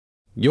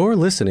You're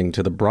listening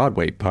to the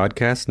Broadway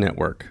Podcast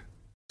Network.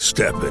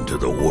 Step into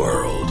the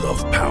world of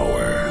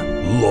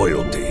power,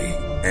 loyalty,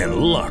 and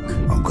luck.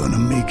 I'm gonna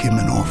make him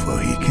an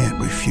offer he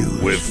can't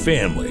refuse. With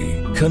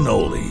family,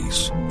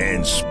 cannolis,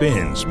 and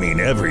spins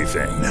mean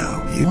everything.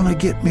 Now, you wanna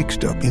get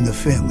mixed up in the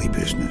family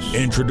business.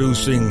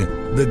 Introducing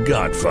The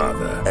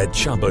Godfather at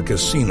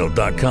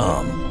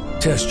ChumbaCasino.com.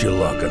 Test your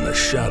luck in the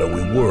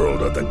shadowy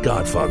world of The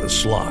Godfather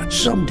slot.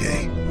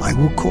 Someday, I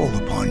will call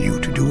upon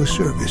you to do a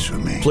service for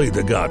me. Play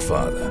The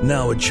Godfather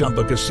now at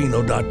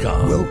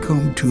ChumbaCasino.com.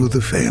 Welcome to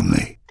the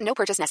family. No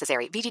purchase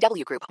necessary.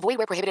 VGW Group. Void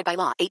where prohibited by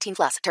law. 18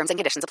 plus. Terms and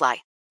conditions apply.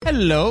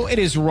 Hello, it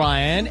is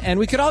Ryan, and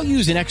we could all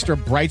use an extra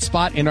bright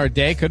spot in our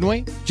day, couldn't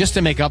we? Just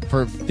to make up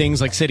for things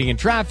like sitting in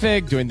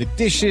traffic, doing the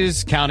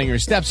dishes, counting your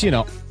steps, you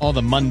know, all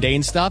the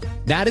mundane stuff.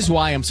 That is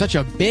why I'm such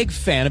a big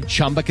fan of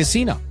Chumba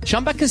Casino.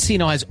 Chumba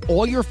Casino has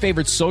all your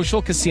favorite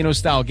social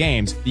casino-style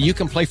games that you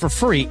can play for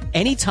free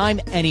anytime,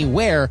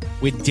 anywhere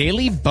with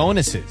daily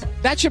bonuses.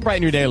 That should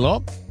brighten your day a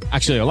little.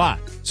 Actually, a lot.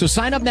 So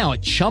sign up now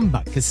at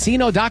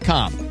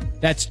ChumbaCasino.com.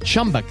 That's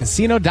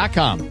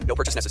ChumbaCasino.com. No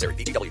purchase necessary.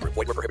 VGW Group.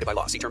 Void where prohibited by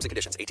law. See terms and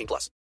conditions. 18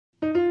 plus.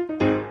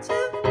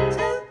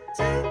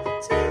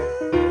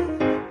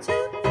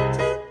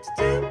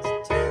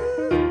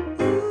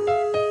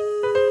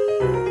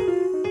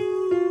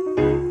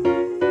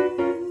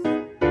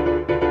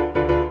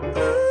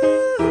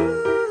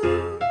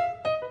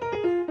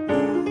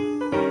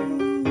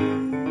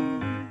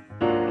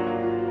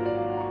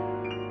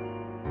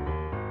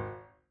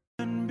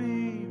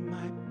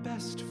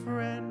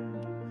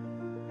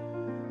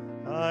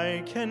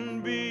 I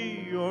can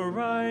be your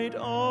right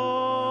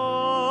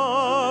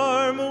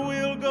arm.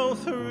 We'll go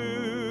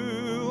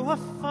through a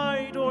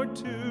fight or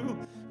two.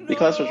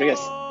 Nicholas Rodriguez,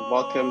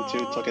 welcome to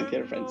Talking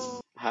Theater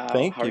Friends.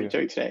 Thank how you. are you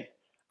doing today?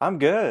 I'm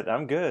good.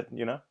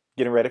 You know,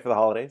 getting ready for the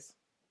holidays.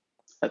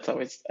 That's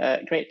always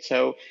great.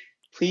 So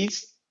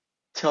please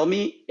tell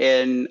me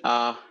in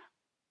as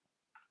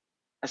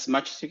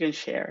much as you can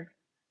share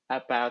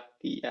about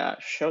the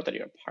show that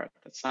you're a part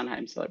of, the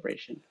Sondheim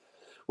Celebration.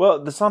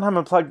 Well, the Sondheim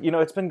Unplugged, you know,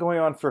 it's been going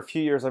on for a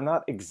few years. I'm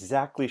not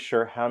exactly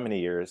sure how many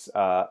years.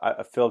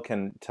 Phil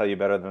can tell you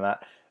better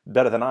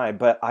than I,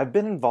 but I've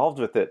been involved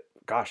with it,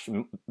 gosh,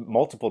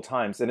 multiple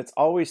times. And it's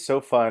always so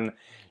fun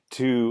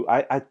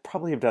I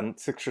probably have done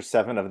 6 or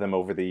 7 of them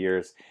over the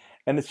years.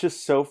 And it's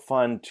just so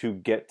fun to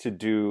get to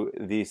do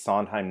the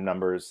Sondheim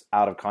numbers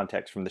out of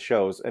context from the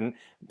shows. And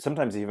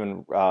sometimes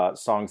even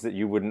songs that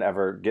you wouldn't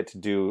ever get to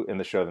do in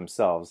the show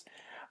themselves.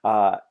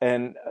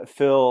 And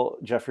Phil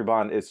Jeffrey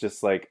Bond is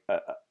just like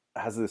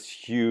has this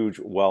huge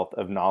wealth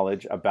of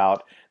knowledge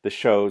about the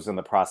shows and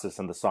the process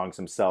and the songs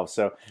themselves.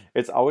 So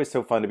it's always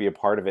so fun to be a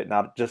part of it,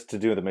 not just to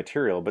do the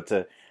material, but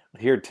to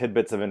hear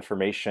tidbits of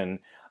information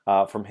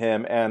from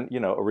him and, you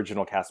know,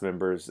 original cast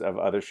members of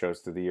other shows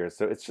through the years.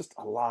 So it's just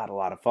a lot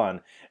of fun.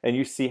 And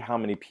you see how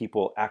many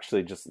people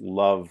actually just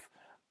love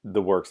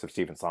the works of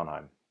Stephen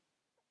Sondheim.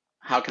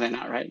 How can I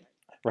not, right?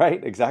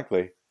 Right,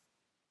 exactly.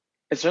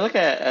 Is there like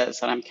a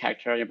Sondheim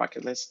character on your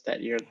bucket list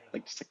that you're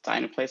like just like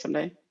dying to play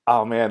someday?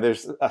 Oh man,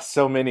 there's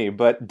so many,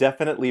 but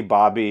definitely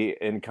Bobby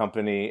in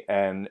Company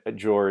and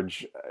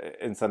George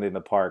in Sunday in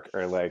the Park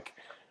are like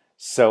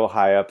so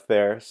high up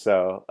there.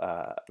 So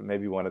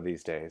maybe one of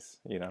these days,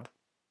 you know.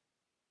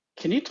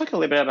 Can you talk a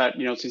little bit about,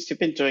 you know, since you've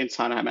been doing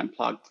Sondheim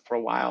Unplugged for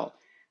a while,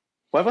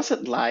 what was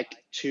it like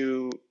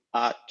to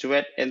do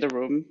it in the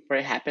room where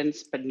it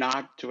happens, but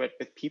not do it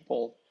with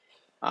people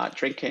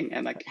drinking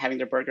and like having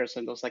their burgers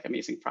and those like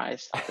amazing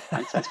fries at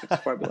 9 cents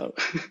 54 below?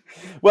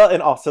 Well,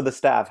 and also the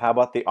staff. How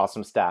about the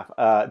awesome staff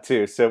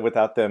too? So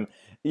without them,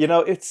 you know,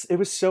 it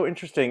was so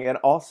interesting. And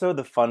also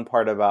the fun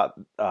part about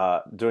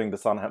doing the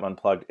Sondheim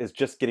Unplugged is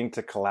just getting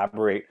to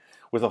collaborate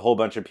with a whole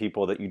bunch of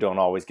people that you don't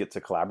always get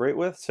to collaborate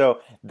with. So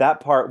that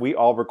part we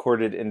all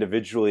recorded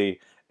individually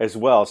as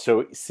well.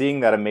 So seeing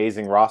that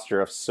amazing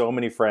roster of so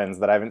many friends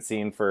that I haven't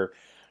seen for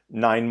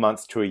 9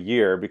 months to a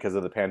year because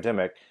of the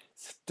pandemic,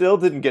 still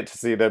didn't get to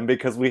see them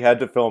because we had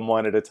to film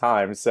one at a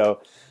time.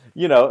 So,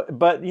 you know,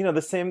 but, you know,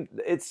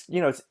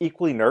 it's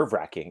equally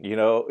nerve-wracking, you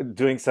know,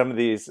 doing some of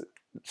these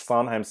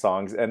Sondheim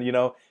songs. And, you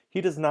know,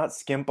 he does not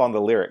skimp on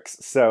the lyrics.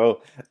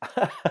 So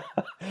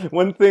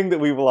one thing that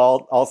we will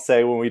all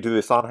say when we do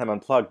the Sondheim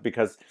Unplugged,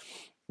 because,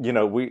 you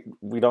know, we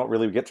don't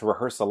really get to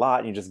rehearse a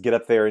lot. You just get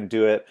up there and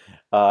do it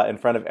in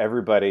front of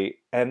everybody.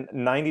 And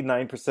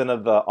 99%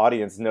 of the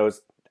audience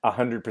knows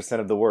 100%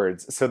 of the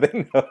words. So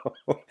they know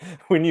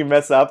when you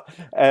mess up,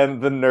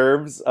 and the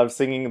nerves of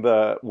singing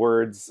the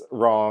words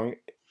wrong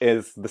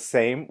is the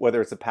same,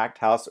 whether it's a packed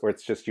house or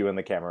it's just you and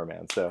the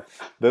cameraman. So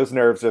those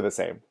nerves are the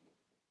same.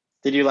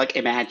 Did you like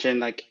imagine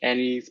like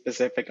any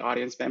specific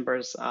audience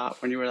members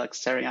when you were like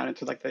staring out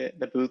into like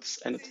the booths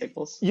and the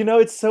tables? You know,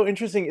 it's so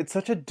interesting. It's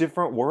such a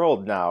different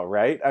world now,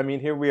 right? I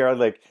mean, here we are,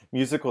 like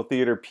musical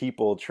theater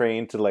people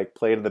trained to like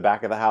play to the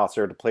back of the house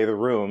or to play the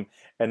room,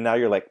 and now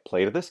you're like,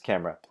 play to this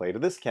camera, play to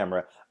this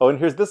camera. Oh, and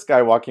here's this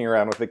guy walking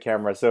around with the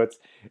camera. So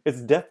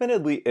it's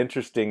definitely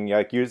interesting,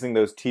 like using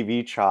those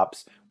TV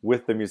chops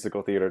with the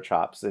musical theater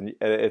chops, and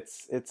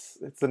it's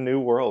a new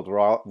world. We're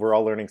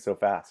all learning so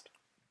fast.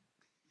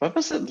 What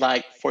was it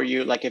like for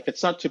you? Like, if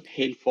it's not too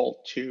painful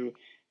to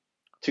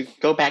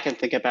go back and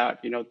think about,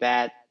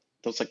 that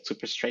those like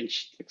super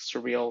strange, like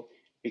surreal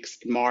weeks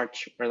in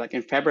March, or like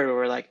in February,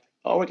 we're like,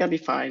 oh, we're gonna be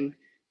fine.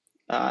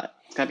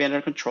 It's gonna be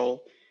under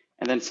control,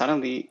 and then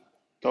suddenly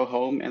go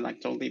home and like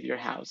don't leave your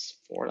house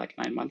for like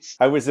 9 months.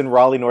 I was in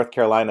Raleigh, North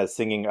Carolina,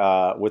 singing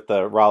with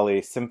the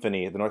Raleigh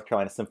Symphony, the North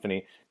Carolina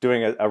Symphony,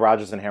 doing a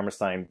Rodgers and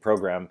Hammerstein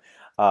program,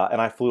 and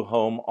I flew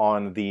home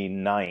on the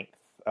 9th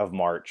of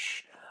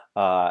March,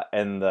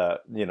 and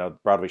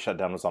Broadway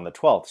shutdown was on the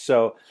 12th.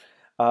 So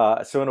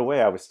in a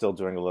way, I was still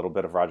doing a little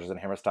bit of Rodgers and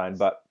Hammerstein,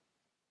 but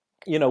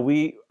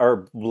we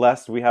are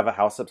blessed. We have a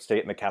house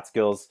upstate in the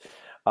Catskills,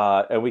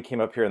 and we came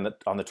up here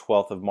on the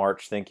 12th of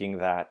March, thinking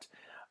that,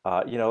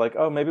 like,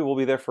 oh, maybe we'll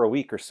be there for a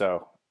week or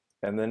so,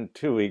 and then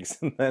 2 weeks,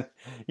 and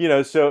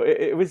then, so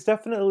it was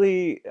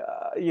definitely,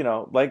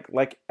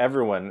 like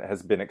everyone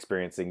has been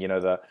experiencing,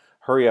 the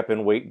hurry up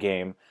and wait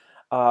game,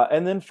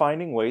 and then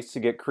finding ways to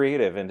get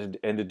creative and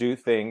to do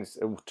things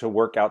to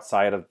work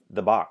outside of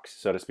the box,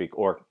 so to speak,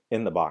 or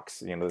in the box,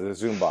 the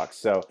Zoom box.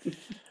 So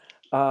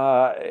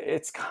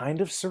it's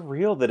kind of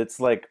surreal that it's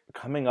like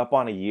coming up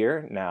on a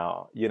year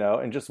now,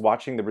 and just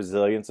watching the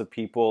resilience of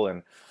people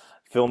and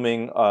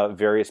filming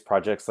various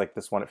projects like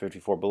this one at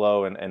 54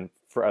 Below and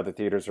for other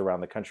theaters around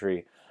the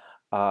country,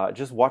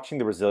 just watching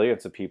the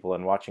resilience of people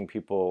and watching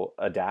people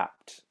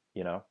adapt.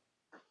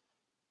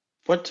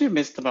 What do you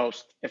miss the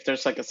most, if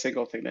there's like a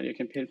single thing that you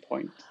can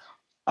pinpoint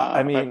I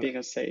about mean, being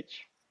on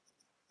stage?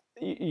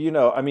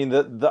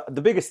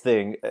 the biggest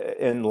thing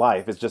in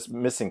life is just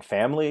missing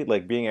family,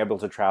 like being able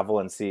to travel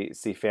and see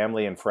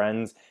family and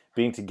friends,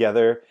 being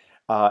together.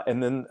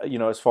 And then,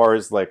 as far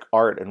as like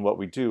art and what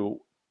we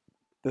do,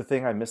 the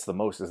thing I miss the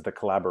most is the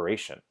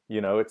collaboration.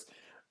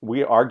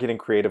 We are getting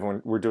creative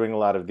when we're doing a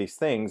lot of these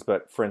things,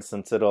 but for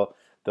instance,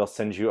 they'll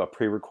send you a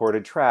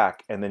pre-recorded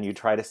track and then you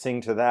try to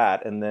sing to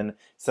that, and then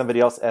somebody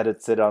else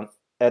edits it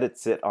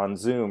on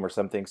Zoom or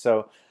something.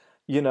 So,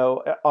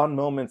 on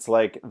moments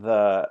like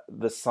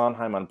the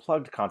Sondheim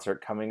Unplugged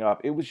concert coming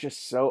up, it was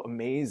just so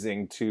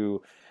amazing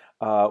to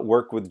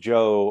work with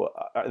Joe,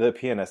 the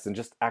pianist, and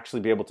just actually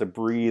be able to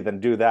breathe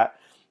and do that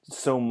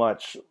so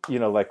much,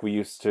 like we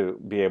used to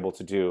be able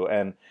to do,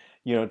 and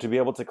to be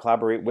able to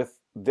collaborate with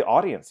the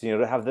audience,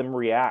 to have them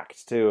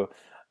react to.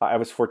 I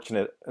was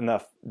fortunate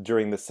enough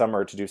during the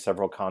summer to do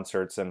several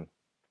concerts and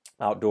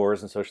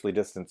outdoors and socially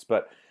distanced,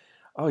 but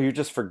you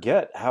just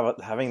forget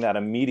having that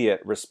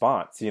immediate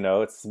response.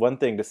 It's one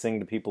thing to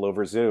sing to people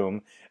over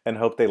Zoom and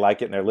hope they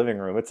like it in their living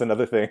room. It's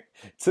another thing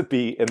to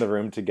be in the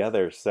room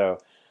together. So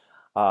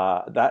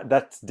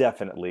that's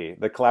definitely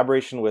the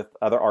collaboration with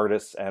other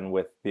artists and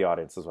with the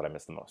audience is what I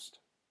miss the most.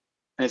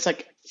 And it's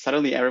like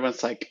suddenly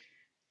everyone's like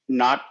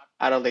not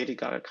at a Lady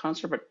Gaga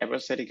concert, but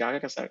everyone's Lady Gaga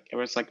because like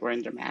everyone's like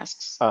wearing their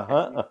masks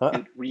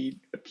and read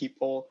the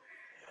people.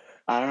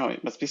 I don't know.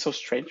 It must be so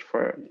strange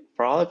for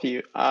all of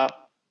you.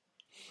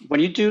 When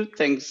you do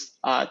things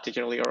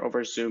digitally or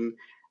over Zoom,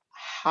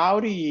 how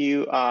do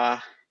you,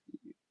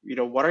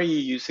 what are you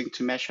using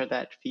to measure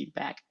that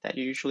feedback that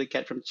you usually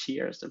get from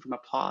cheers and from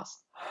applause,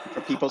 and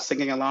from people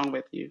singing along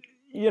with you?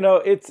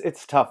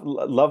 It's tough.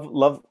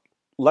 Love.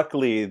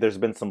 Luckily, there's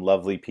been some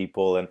lovely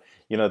people, and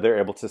they're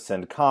able to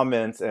send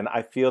comments. And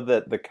I feel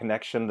that the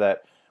connection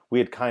that we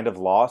had kind of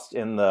lost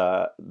in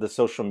the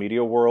social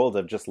media world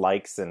of just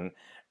likes and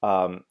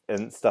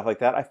stuff like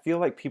that, I feel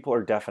like people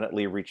are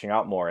definitely reaching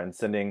out more and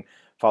sending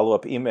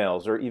follow-up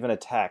emails or even a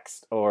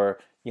text, or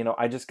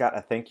I just got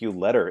a thank you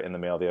letter in the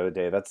mail the other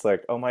day. That's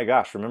like, oh my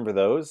gosh, remember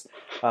those?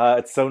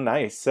 It's so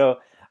nice. So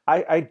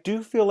I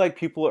do feel like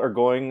people are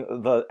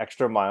going the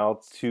extra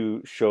mile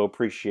to show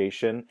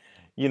appreciation,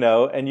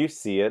 and you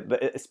see it.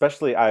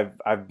 Especially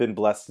I've been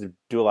blessed to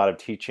do a lot of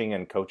teaching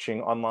and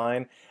coaching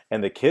online,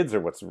 and the kids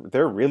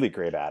they're really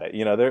great at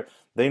it.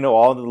 They know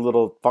all the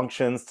little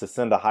functions to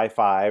send a high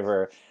five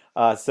or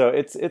so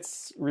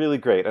it's really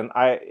great. And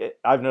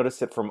I've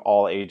noticed it from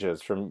all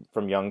ages, from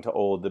young to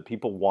old, that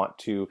people want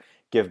to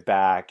give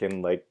back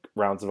and like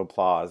rounds of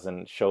applause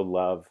and show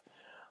love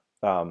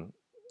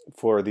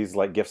for these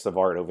like gifts of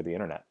art over the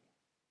internet.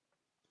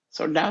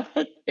 So now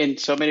that in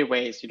so many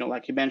ways,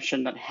 like you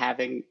mentioned,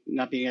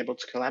 not being able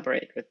to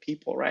collaborate with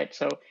people, right?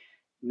 So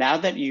now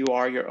that you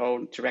are your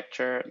own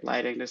director,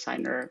 lighting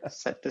designer,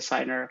 set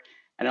designer,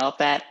 and all of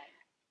that,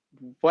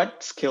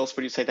 what skills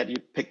would you say that you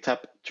picked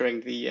up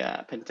during the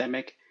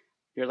pandemic?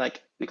 You're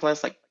like,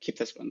 Nicholas, like, keep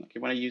this one. Like, you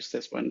want to use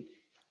this one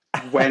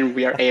when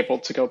we are able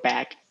to go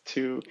back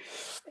to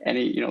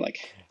any,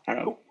 like, I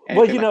don't know,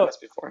 anything like this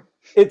before.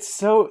 It's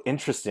so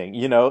interesting,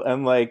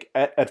 and like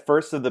at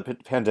first of the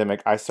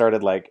pandemic, I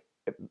started like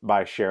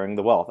by sharing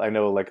the wealth. I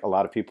know like a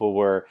lot of people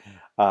were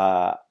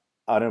uh,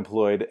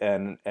 unemployed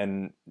and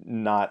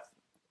not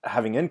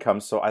having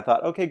income, so I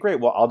thought, okay, great.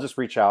 Well, I'll just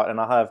reach out and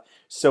I'll have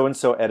so and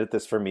so edit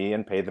this for me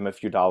and pay them a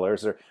few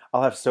dollars, or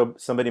I'll have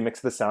somebody mix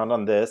the sound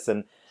on this.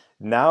 And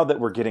now that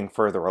we're getting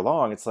further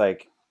along, it's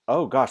like,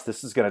 oh gosh,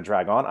 this is going to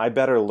drag on. I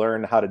better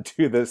learn how to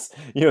do this.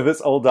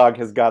 This old dog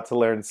has got to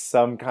learn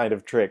some kind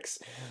of tricks.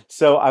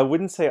 So I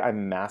wouldn't say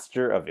I'm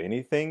master of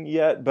anything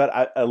yet,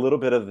 but a little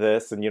bit of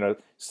this, and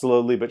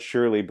slowly but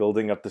surely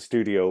building up the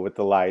studio with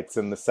the lights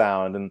and the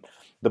sound and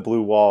the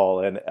blue wall.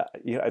 And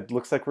it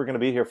looks like we're going to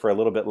be here for a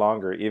little bit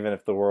longer, even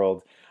if the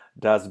world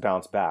does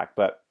bounce back.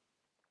 But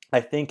I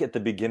think at the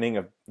beginning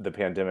of the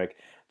pandemic,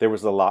 there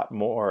was a lot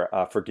more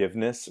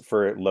forgiveness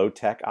for low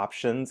tech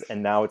options,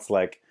 and now it's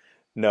like,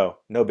 no,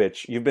 no,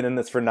 bitch. You've been in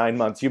this for 9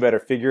 months. You better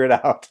figure it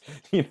out.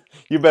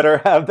 You better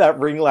have that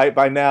ring light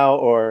by now,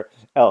 or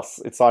else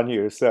it's on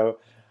you. So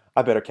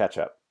I better catch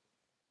up.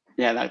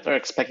 Yeah, like they're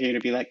expecting you to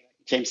be like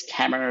James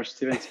Cameron or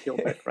Steven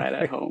Spielberg right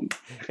at home.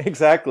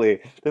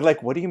 Exactly. They're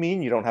like, "What do you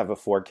mean you don't have a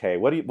 4K?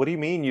 What do you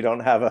mean you don't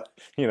have a?"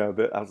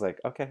 I was like,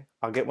 "Okay,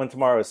 I'll get one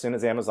tomorrow as soon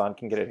as Amazon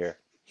can get it here."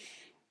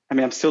 I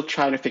mean, I'm still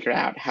trying to figure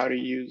out how to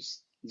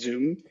use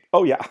Zoom.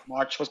 Oh yeah,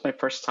 March was my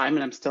first time,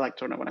 and I'm still like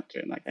don't know what I'm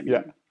doing. Like, I mean,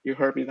 yeah. you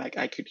heard me like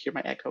I could hear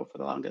my echo for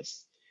the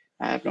longest.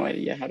 I have no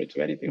idea how to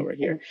do anything over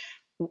here.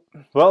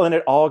 Well, and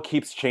it all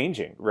keeps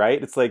changing,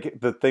 right? It's like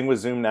the thing with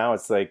Zoom now,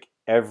 it's like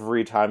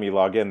every time you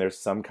log in, there's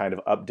some kind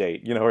of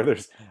update,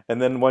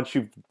 and then once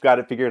you've got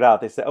it figured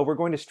out, they say, "Oh, we're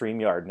going to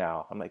StreamYard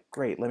now." I'm like,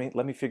 "Great,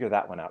 let me figure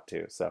that one out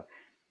too." So,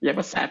 Yeah,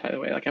 what's that, by the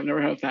way? Like, I've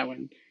never heard of that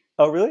one.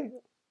 oh, really?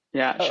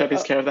 Yeah, should I be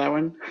scared of that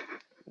one?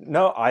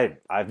 No,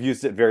 I've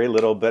used it very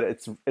little, but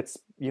it's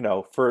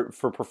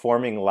for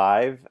performing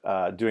live,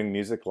 doing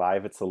music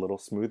live, it's a little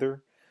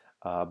smoother.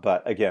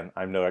 But again,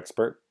 I'm no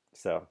expert,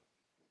 so.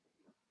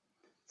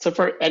 So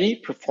for any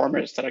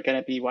performers that are going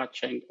to be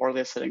watching or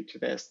listening to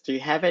this, do you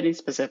have any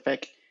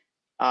specific,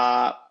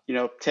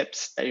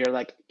 tips that you're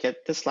like,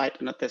 get this light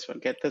and not this one,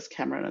 get this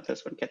camera and not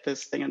this one, get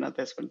this thing and not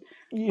this one?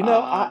 You know,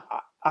 Uh,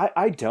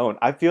 I don't.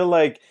 I feel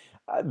like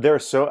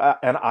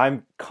and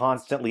I'm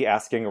constantly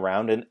asking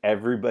around, and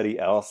everybody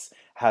else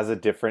has a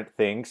different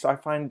thing. So I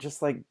find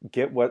just like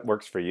get what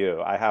works for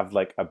you. I have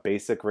like a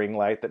basic ring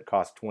light that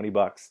costs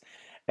 $20,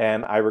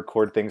 and I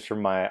record things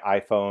from my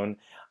iPhone,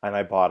 and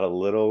I bought a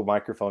little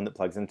microphone that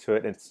plugs into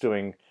it, and it's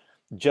doing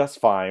just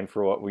fine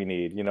for what we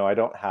need. I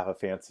don't have a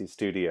fancy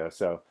studio,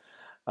 so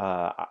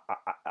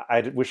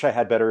I wish I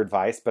had better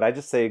advice, but I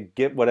just say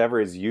get whatever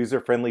is user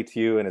friendly to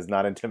you and is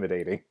not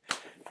intimidating.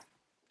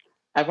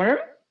 I wonder,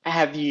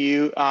 if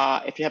you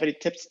have any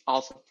tips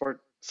also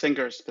for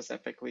singers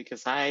specifically,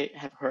 because I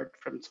have heard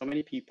from so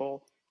many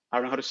people, I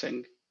don't know how to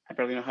sing, I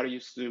barely know how to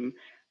use Zoom,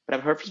 but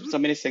I've heard from so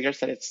many singers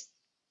that it's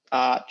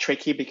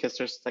tricky because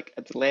there's like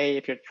a delay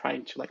if you're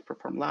trying to like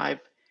perform live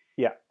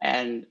Yeah.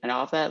 and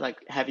all of that. Like,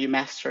 have you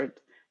mastered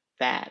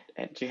that?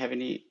 And do you have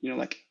any,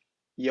 like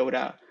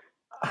Yoda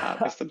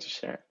wisdom to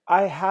share?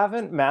 I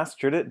haven't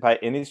mastered it by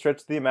any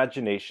stretch of the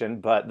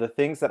imagination, but the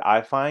things that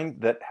I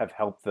find that have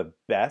helped the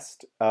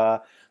best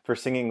for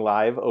singing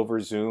live over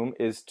Zoom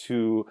is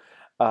to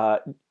uh,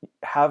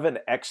 have an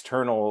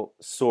external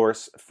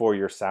source for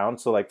your sound.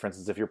 So, like, for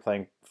instance, if you're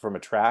playing from a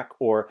track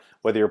or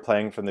whether you're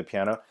playing from the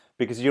piano,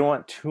 because you don't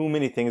want too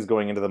many things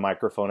going into the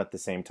microphone at the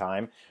same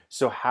time.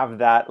 So, have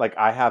that, like,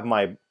 I have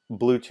my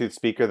Bluetooth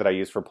speaker that I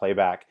use for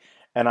playback,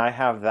 and I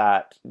have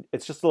that,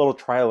 it's just a little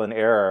trial and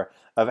error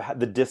of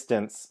the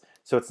distance,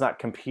 so it's not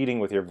competing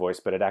with your voice,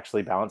 but it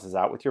actually balances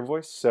out with your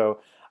voice. So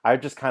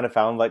I've just kind of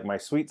found like my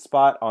sweet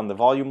spot on the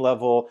volume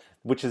level,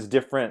 which is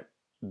different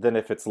than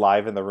if it's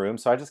live in the room.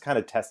 So I just kind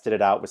of tested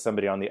it out with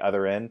somebody on the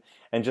other end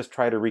and just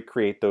try to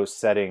recreate those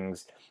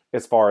settings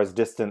as far as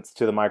distance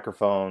to the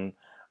microphone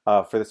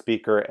for the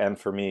speaker and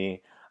for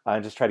me,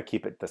 and just try to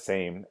keep it the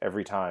same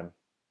every time.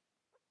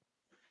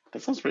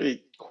 That sounds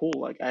really cool.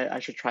 Like, I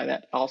should try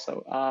that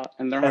also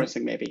and learn how to And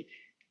sing maybe.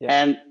 yeah,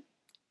 And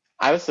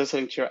I was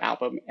listening to your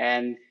album,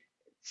 and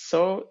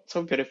so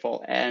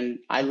beautiful, and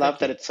I oh, love thank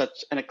that you. it's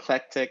such an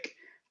eclectic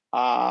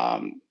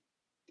um,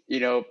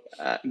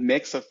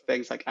 mix of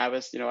things. Like, I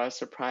was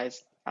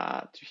surprised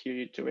to hear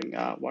you doing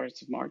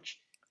Waters of March.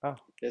 Oh,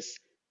 This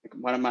like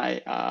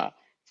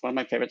it's one of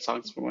my favorite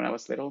songs from when I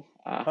was little.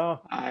 oh,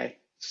 I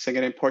sing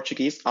it in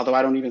Portuguese, although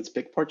I don't even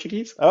speak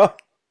Portuguese, oh.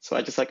 so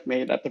I just like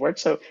made up the word.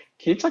 So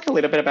can you talk a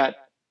little bit about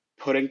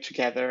putting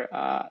together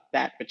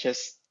that, which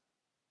is,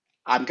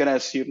 I'm gonna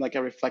assume, like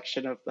a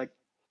reflection of like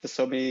the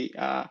so many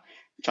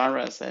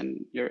genres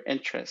and your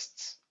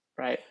interests,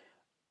 right?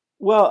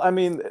 Well, I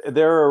mean,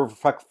 they're a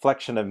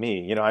reflection of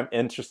me. I'm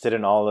interested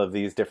in all of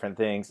these different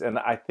things. And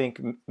I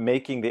think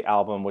making the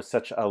album was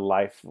such a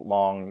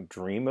lifelong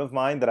dream of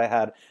mine that I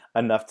had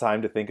enough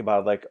time to think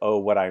about, like, oh,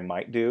 what I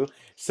might do.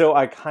 So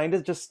I kind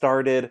of just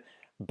started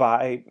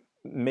by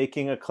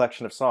making a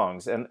collection of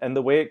songs. And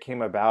the way it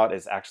came about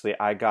is actually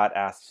I got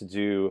asked to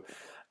do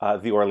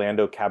the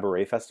Orlando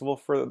Cabaret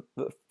Festival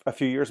a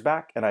few years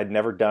back, and I'd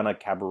never done a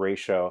cabaret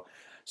show.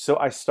 So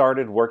I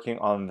started working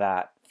on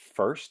that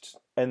first.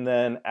 And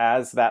then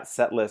as that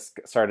set list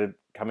started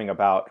coming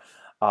about,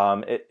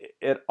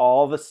 it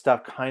all the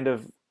stuff kind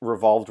of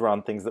revolved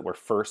around things that were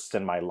first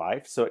in my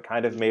life. So it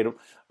kind of made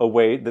a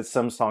way that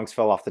some songs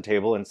fell off the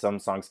table and some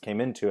songs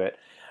came into it.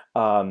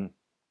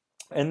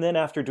 And then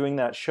after doing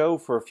that show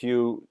for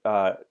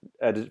at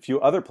a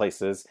few other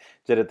places,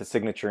 did it at the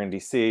Signature in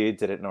DC,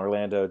 did it in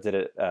Orlando, did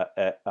it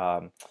at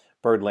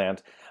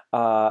Birdland,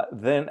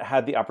 then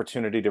had the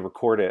opportunity to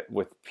record it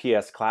with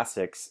PS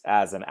Classics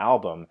as an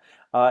album.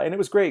 And it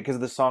was great because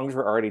the songs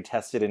were already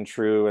tested and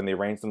true and the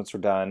arrangements were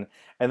done.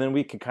 And then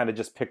we could kind of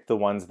just pick the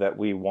ones that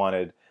we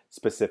wanted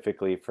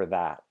specifically for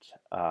that.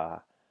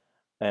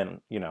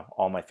 And,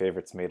 all my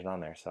favorites made it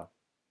on there. So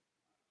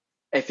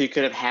If you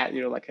could have had,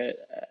 like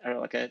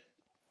a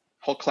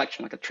whole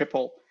collection, like a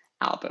triple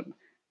album,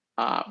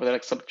 were there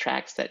like some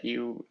tracks that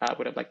you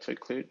would have liked to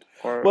include,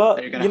 or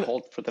that you're going to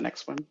hold for the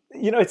next one?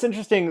 It's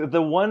interesting.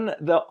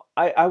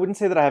 I wouldn't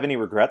say that I have any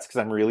regrets because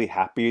I'm really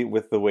happy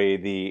with the way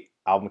the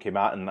album came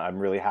out, and I'm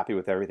really happy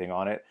with everything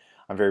on it.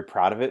 I'm very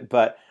proud of it.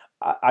 But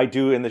I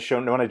do in the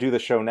show, when I do the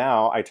show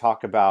now, I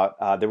talk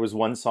about there was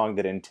one song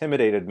that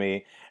intimidated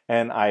me,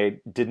 and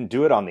I didn't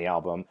do it on the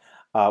album.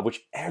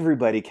 Which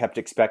everybody kept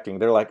expecting.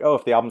 They're like, oh,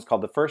 if the album's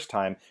called The First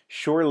Time,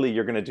 surely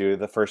you're going to do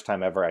The First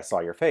Time Ever I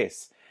Saw Your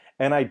Face.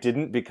 And I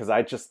didn't, because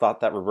I just thought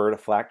that Roberta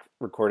Flack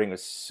recording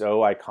was so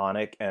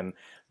iconic, and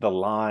the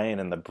line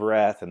and the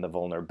breath and the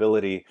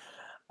vulnerability.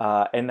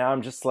 And now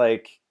I'm just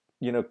like,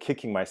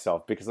 kicking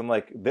myself because I'm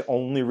like, the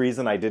only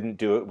reason I didn't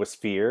do it was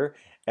fear.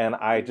 And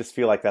I just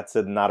feel like that's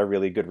not a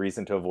really good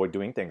reason to avoid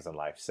doing things in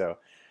life. So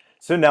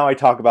now I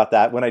talk about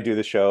that when I do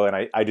the show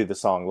and I do the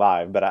song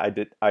live, but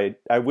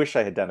I wish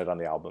I had done it on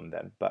the album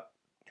then, but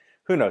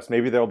who knows?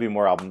 Maybe there'll be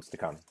more albums to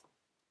come.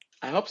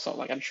 I hope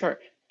so. I'm sure.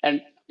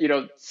 And,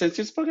 since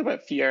you spoke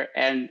about fear,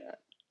 and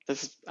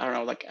this is, I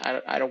don't know,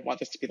 I don't want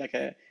this to be like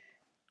a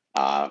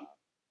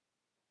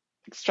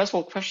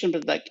stressful question,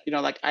 but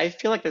I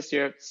feel like this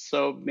year in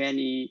so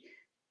many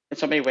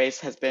ways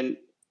has been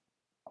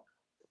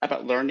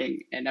about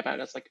learning and about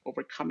us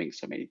overcoming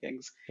so many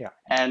things. Yeah.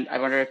 And I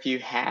wonder if you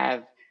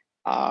have,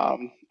 I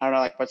don't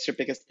know, what's your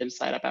biggest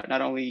insight about not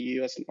only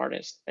you as an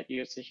artist, but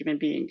you as a human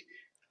being,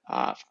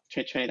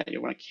 2020 that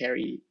you want to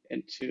carry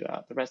into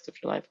the rest of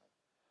your life?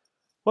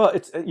 Well,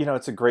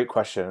 it's a great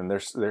question, and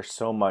there's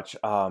so much.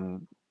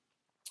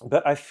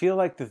 But I feel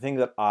like the thing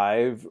that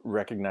I've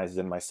recognized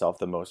in myself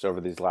the most over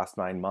these last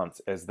 9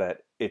 months is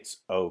that it's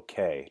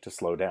okay to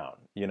slow down,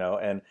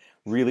 and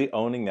really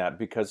owning that,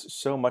 because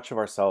so much of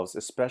ourselves,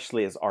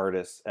 especially as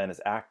artists and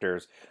as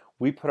actors,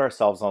 we put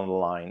ourselves on the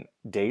line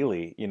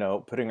daily,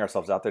 putting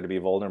ourselves out there to be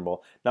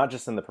vulnerable, not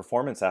just in the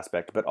performance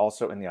aspect, but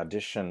also in the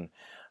audition,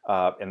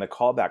 in the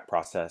callback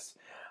process.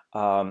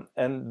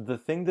 And the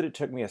thing that it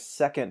took me a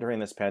second during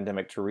this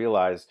pandemic to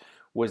realize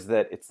was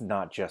that it's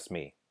not just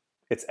me.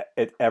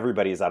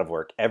 Everybody is out of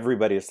work.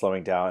 Everybody is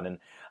slowing down. And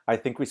I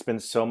think we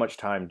spend so much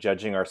time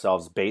judging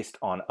ourselves based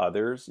on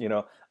others.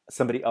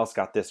 Somebody else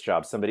got this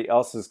job. Somebody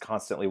else is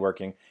constantly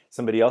working.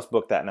 Somebody else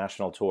booked that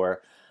national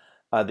tour.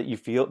 That you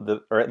feel,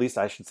 or at least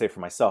I should say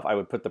for myself, I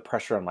would put the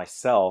pressure on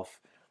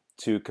myself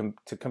to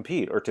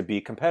compete or to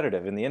be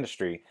competitive in the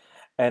industry.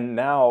 And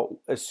now,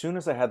 as soon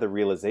as I had the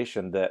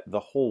realization that the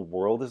whole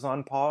world is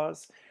on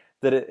pause,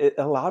 that it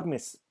allowed me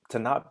to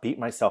not beat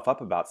myself up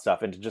about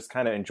stuff and to just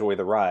kind of enjoy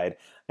the ride.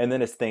 And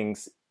then as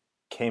things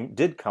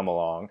did come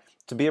along,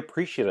 to be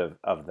appreciative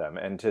of them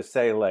and to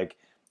say,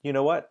 you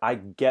know what, I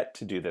get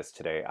to do this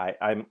today.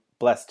 I'm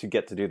blessed to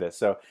get to do this.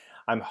 So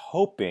I'm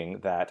hoping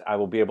that I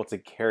will be able to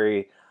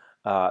carry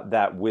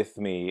that with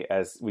me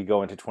as we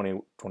go into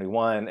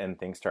 2021 and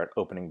things start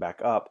opening back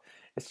up.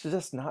 It's to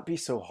just not be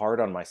so hard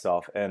on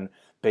myself and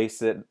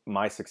base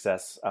my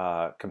success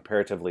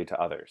comparatively to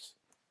others.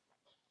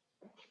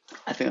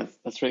 I think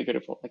that's really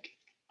beautiful.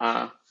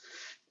 You're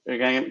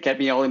gonna get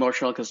me all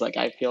emotional because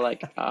I feel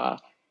like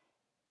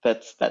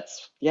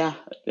that's yeah,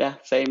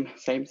 same.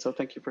 So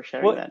thank you for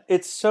sharing that.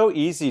 It's so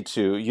easy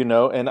to,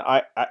 and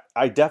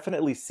I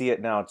definitely see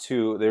it now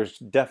too. There's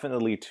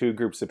definitely two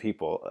groups of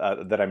people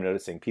that I'm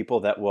noticing. People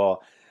that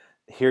will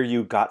hear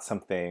you got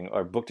something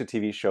or booked a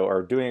TV show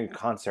or doing a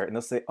concert, and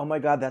they'll say, "Oh my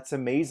God, that's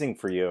amazing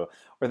for you,"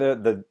 or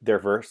their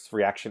first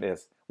reaction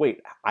is,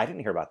 "Wait, I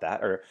didn't hear about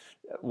that," or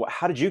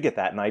 "How did you get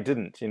that and I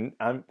didn't?"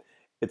 And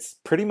it's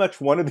pretty much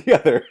one or the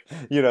other,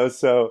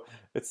 So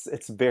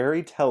it's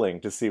very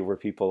telling to see where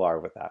people are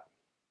with that.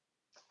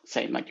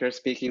 Same, you're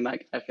speaking,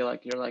 I feel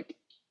like you're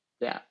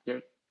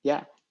you're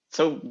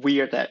so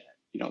weird that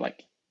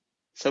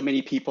so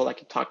many people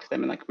you talk to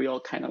them and we all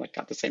kind of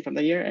got the same from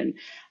the year, and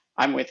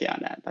I'm with you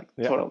on that,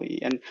 Yeah.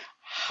 totally. And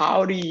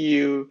how do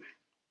you?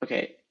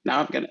 Okay,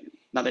 now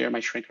now that you're my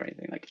shrink or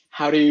anything,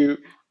 how do you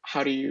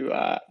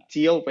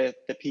deal with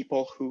the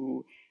people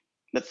who,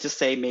 let's just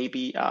say,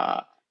 maybe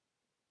have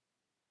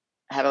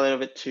a little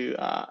bit too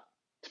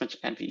much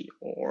envy,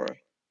 or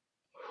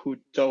who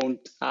don't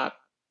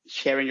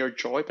share in your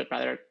joy, but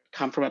rather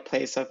come from a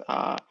place of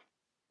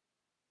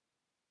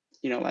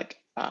like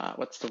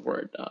what's the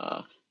word?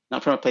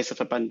 Not from a place of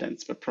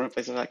abundance, but from a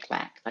place of like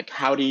lack. Like,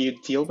 how do you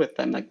deal with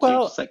them? Like, do you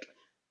just Well,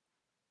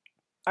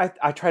 like,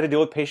 I try to deal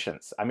with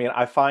patience. I mean,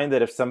 I find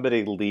that if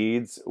somebody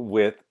leads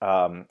with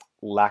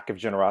lack of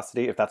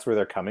generosity, if that's where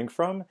they're coming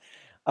from,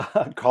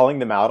 calling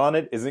them out on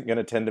it isn't going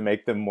to tend to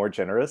make them more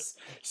generous.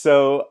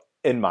 So,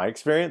 in my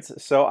experience,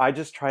 so I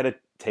just try to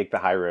take the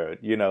high road.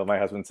 My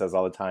husband says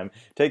all the time,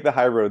 take the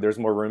high road, there's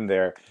more room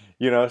there.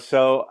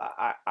 So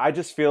I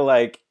just feel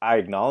like I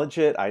acknowledge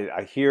it,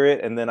 I hear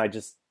it, and then I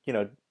just,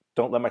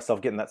 don't let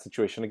myself get in that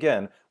situation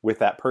again with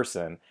that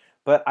person.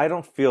 But I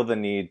don't feel the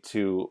need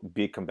to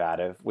be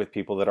combative with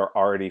people that are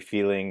already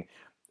feeling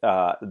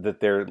that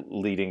they're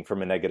leading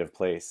from a negative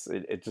place.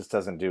 It just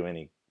doesn't do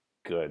any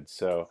good.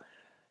 So,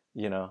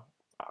 you know,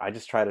 I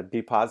just try to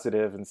be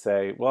positive and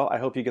say, well, I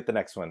hope you get the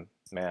next one,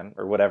 man,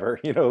 or whatever.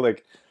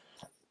 Like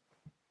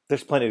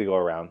there's plenty to go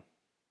around.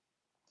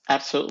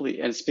 absolutely.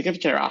 And speaking of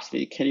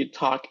generosity, can you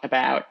talk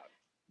about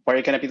what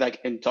you're gonna be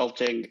like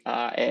indulging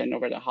in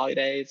over the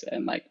holidays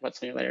and like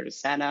what's on your letter to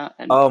Santa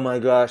and Oh my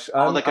gosh.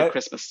 all the good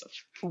Christmas stuff?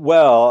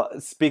 Well,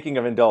 speaking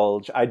of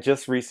indulge, I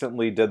just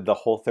recently did the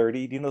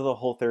Whole30. Do you know the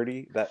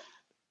Whole30?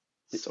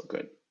 So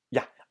good.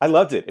 Yeah, I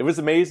loved it. It was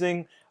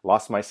amazing.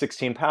 Lost my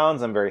 16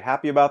 pounds. I'm very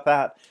happy about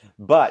that.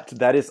 But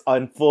that is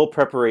on full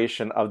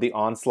preparation of the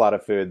onslaught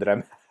of food that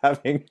I'm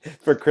having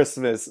for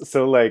Christmas.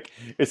 So like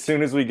as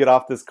soon as we get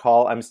off this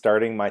call, I'm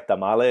starting my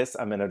tamales.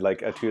 I'm in a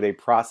 2-day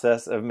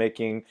process of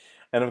making,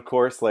 and of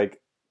course,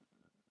 like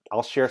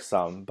I'll share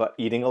some, but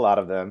eating a lot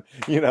of them,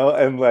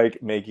 and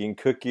like making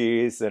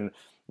cookies and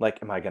like,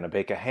 am I going to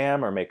bake a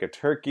ham or make a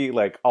turkey?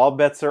 Like all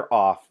bets are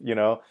off.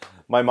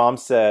 My mom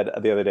said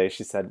the other day,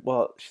 she's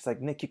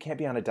like, Nick, you can't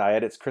be on a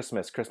diet. It's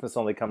Christmas. Christmas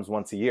only comes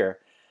once a year.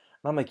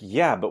 And I'm like,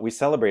 yeah, but we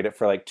celebrate it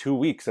for like 2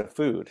 weeks of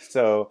food.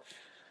 So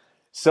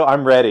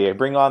I'm ready. I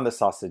bring on the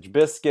sausage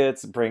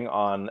biscuits, bring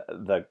on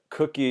the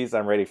cookies.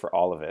 I'm ready for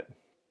all of it.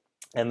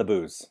 And the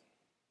booze.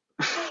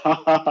 Okay,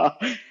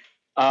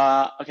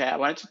 I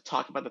wanted to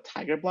talk about the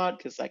tiger blood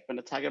because like when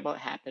the tiger blood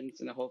happens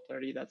in the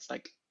Whole30, that's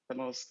like the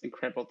most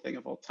incredible thing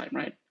of all time,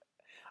 right?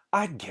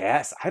 I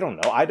guess. I don't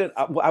know.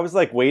 I was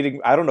like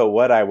waiting. I don't know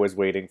what I was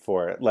waiting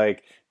for,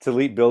 like to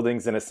leap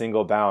buildings in a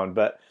single bound,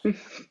 but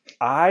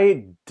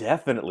I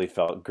definitely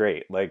felt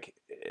great, like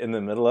in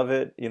the middle of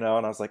it, and I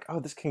was like, oh,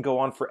 this can go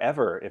on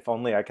forever. If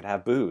only I could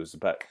have booze,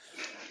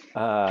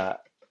 uh,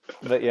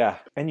 but yeah,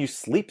 and you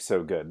sleep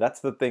so good.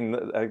 That's the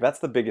thing. That's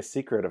the biggest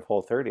secret of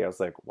Whole30. I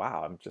was like,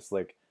 wow, I'm just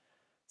like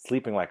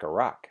sleeping like a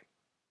rock.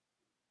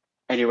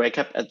 And you wake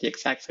up at the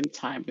exact same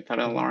time without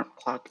an alarm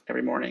clock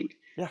every morning.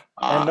 Yeah,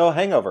 and Uh, no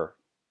hangover.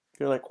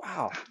 You're like,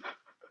 wow.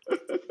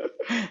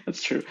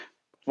 that's true.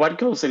 What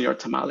goes in your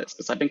tamales?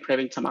 Because I've been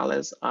craving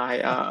tamales.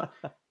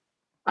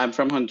 I'm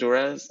from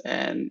Honduras,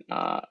 and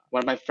one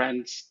of my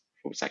friends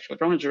who's actually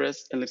from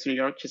Honduras and lives in New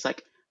York, she's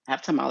like, I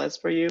have tamales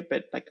for you,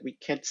 but like we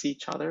can't see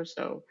each other,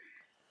 so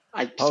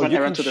I just Oh, want you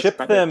everyone can to ship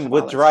describe their them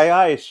with tamales. dry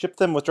ice. Ship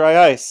them with dry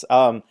ice.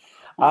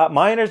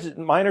 Mine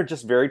are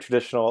just very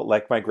traditional,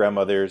 like my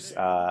grandmother's.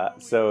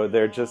 So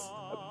they're just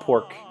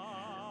pork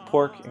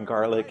and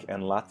garlic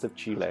and lots of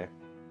chile.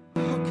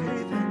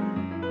 Okay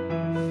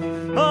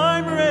then.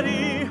 I'm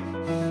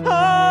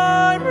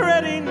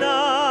ready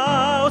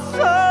now.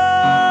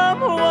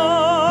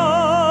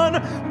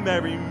 Someone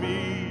marry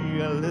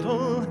me a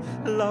little,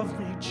 love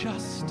me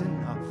just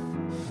enough,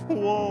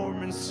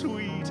 warm and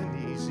sweet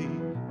and easy.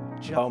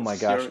 Oh my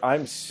Just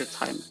gosh, Your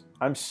time.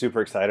 I'm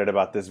super excited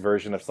about this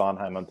version of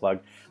Sondheim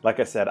Unplugged. Like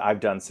I said,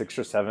 I've done 6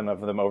 or 7 of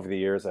them over the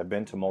years. I've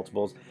been to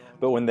multiples.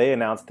 But when they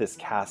announced this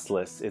cast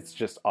list, it's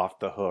just off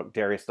the hook.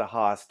 Darius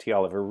DeHaas, T.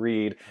 Oliver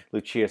Reed,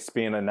 Lucia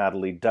Spina,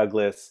 Natalie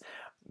Douglas,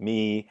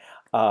 me.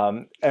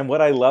 And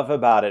what I love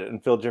about it,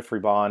 and Phil Jeffrey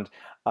Bond,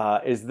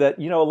 is that,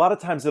 a lot of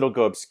times it'll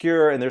go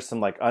obscure and there's some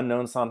like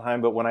unknown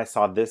Sondheim. But when I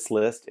saw this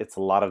list, it's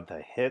a lot of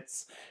the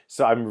hits.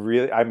 So I'm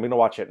going to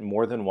watch it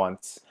more than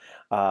once.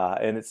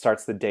 And it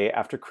starts the day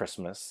after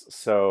Christmas.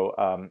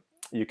 So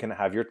you can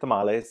have your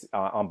tamales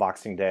on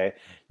Boxing Day.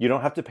 You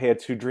don't have to pay a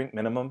 2-drink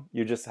minimum.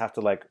 You just have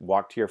to like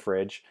walk to your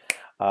fridge,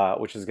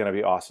 which is going to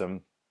be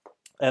awesome.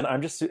 And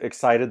I'm just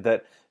excited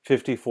that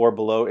 54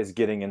 Below is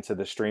getting into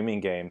the streaming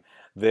game.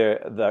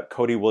 The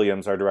Cody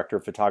Williams, our director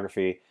of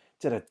photography,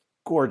 did a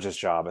gorgeous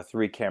job, a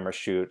 3-camera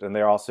shoot. And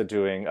they're also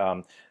doing,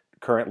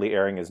 currently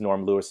airing is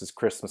Norm Lewis's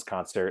Christmas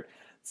concert.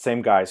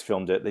 Same guys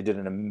filmed it. They did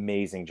an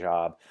amazing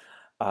job.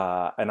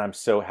 And I'm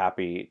so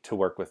happy to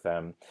work with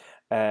them.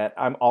 And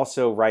I'm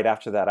also, right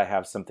after that, I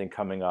have something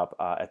coming up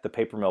at the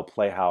Paper Mill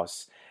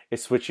Playhouse.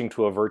 It's switching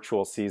to a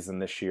virtual season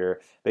this year.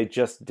 They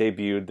just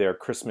debuted their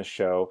Christmas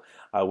show,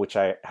 which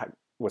I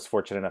was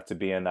fortunate enough to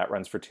be in. That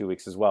runs for 2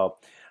 weeks as well.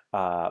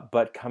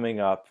 But coming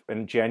up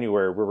in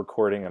January, we're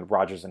recording a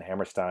Rodgers and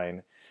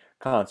Hammerstein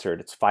concert.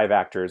 It's 5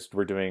 actors.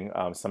 We're doing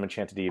Some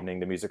Enchanted Evening,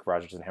 the music of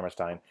Rodgers and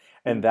Hammerstein.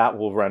 And that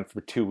will run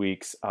for 2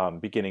 weeks,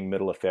 beginning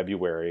middle of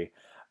February.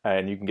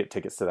 And you can get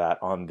tickets to that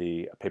on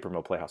the Paper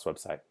Mill Playhouse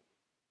website.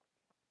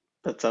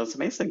 That sounds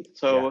amazing. Yeah.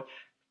 So,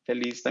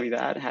 Feliz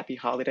Navidad, happy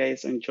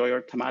holidays, enjoy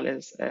your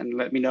tamales, and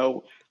let me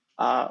know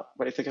what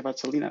do you think about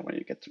Selena when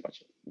you get to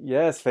watch it?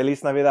 Yes,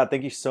 Feliz Navidad.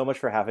 Thank you so much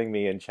for having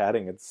me and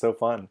chatting. It's so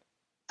fun.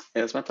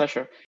 It's my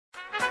pleasure.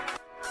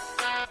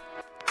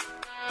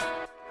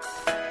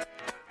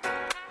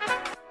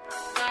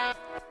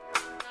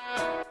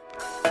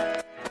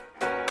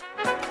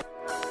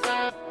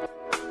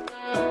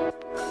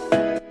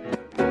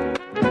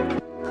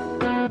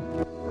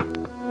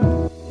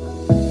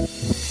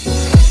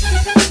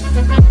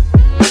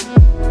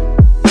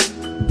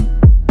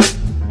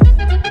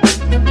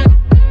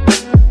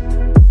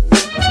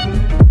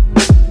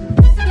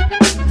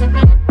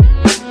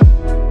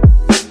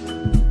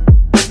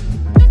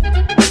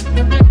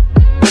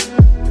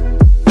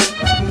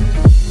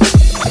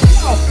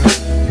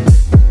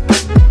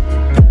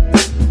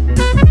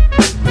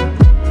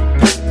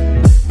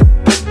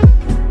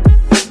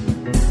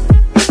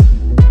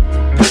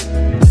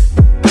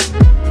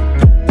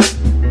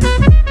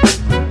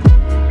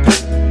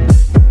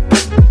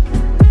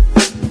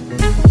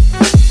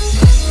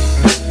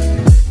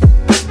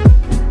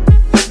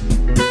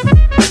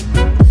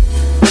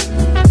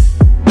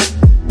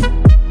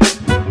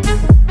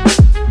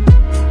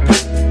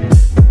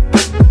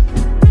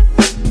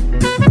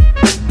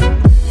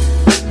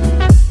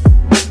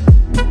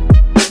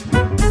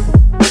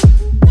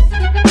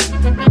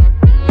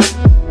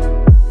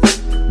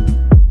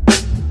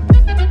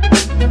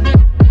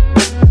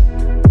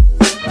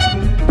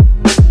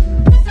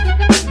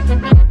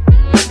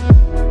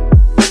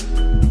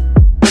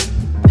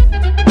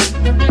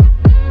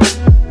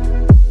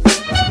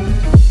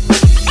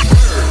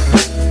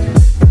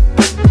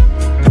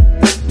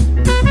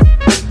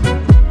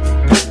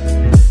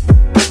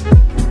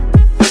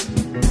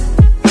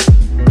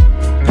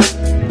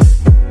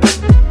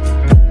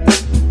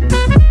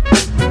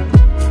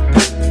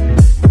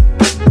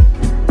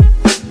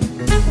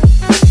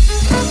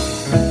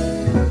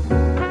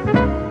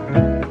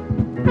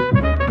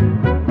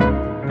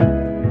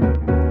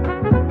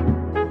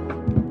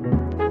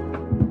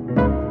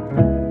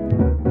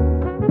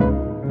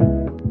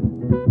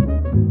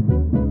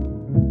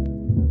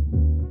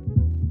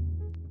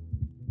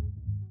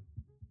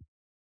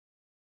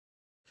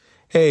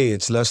 Hey,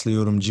 it's Leslie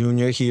Odom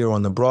Jr. here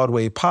on the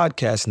Broadway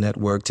Podcast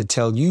Network to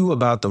tell you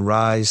about the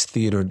Rise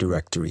Theater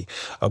Directory,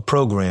 a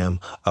program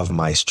of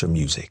Maestro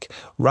Music.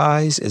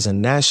 Rise is a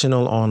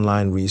national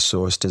online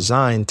resource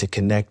designed to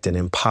connect and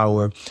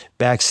empower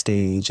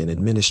backstage and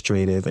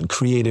administrative and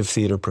creative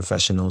theater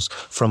professionals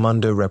from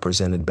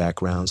underrepresented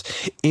backgrounds.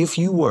 If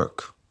you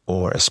work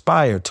or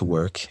aspire to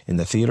work in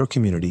the theater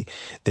community,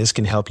 this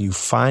can help you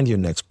find your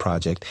next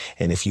project.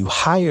 And if you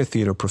hire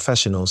theater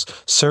professionals,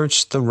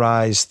 search the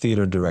Rise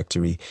Theater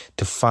Directory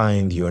to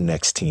find your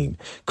next team.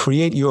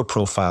 Create your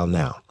profile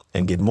now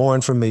and get more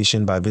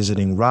information by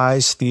visiting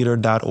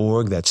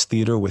risetheater.org. That's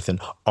theater with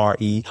an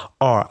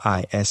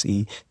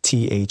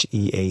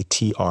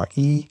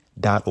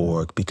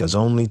RERISETHEATRE.org, because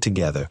only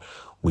together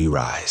we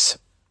rise.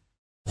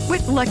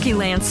 With Lucky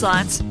Land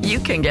Slots, you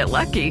can get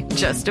lucky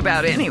just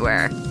about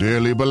anywhere.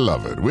 Dearly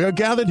beloved, we are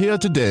gathered here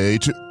today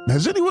to...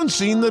 Has anyone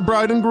seen the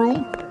bride and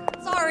groom?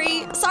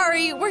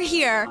 Sorry, we're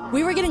here.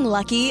 We were getting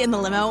lucky in the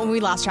limo and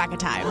we lost track of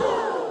time.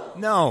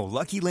 No,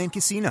 Lucky Land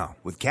Casino,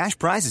 with cash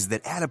prizes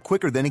that add up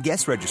quicker than a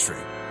guest registry.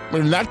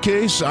 In that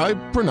case, I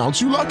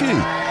pronounce you lucky.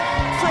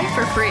 Play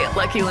for free at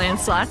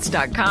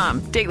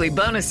LuckyLandSlots.com. Daily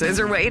bonuses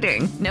are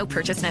waiting. No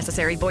purchase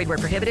necessary. Void where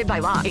prohibited by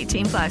law.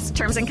 18+.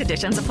 Terms and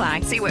conditions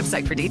apply. See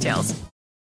website for details.